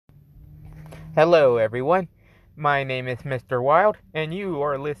Hello, everyone. My name is Mr. Wild, and you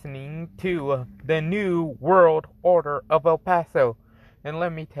are listening to the New World Order of El Paso. And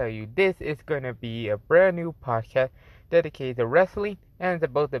let me tell you, this is going to be a brand new podcast dedicated to wrestling, and it's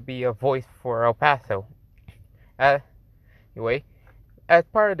supposed to be a voice for El Paso. Anyway, as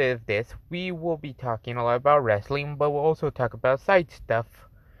part of this, we will be talking a lot about wrestling, but we'll also talk about side stuff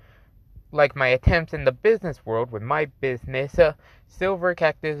like my attempts in the business world with my business, Silver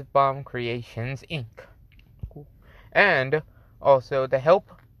Cactus Bomb Creations Inc. And also to help,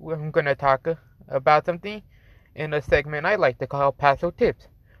 I'm going to talk about something in a segment I like to call El Paso Tips.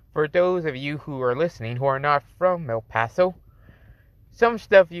 For those of you who are listening who are not from El Paso, some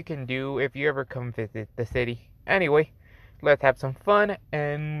stuff you can do if you ever come visit the city. Anyway, let's have some fun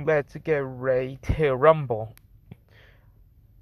and let's get ready to rumble.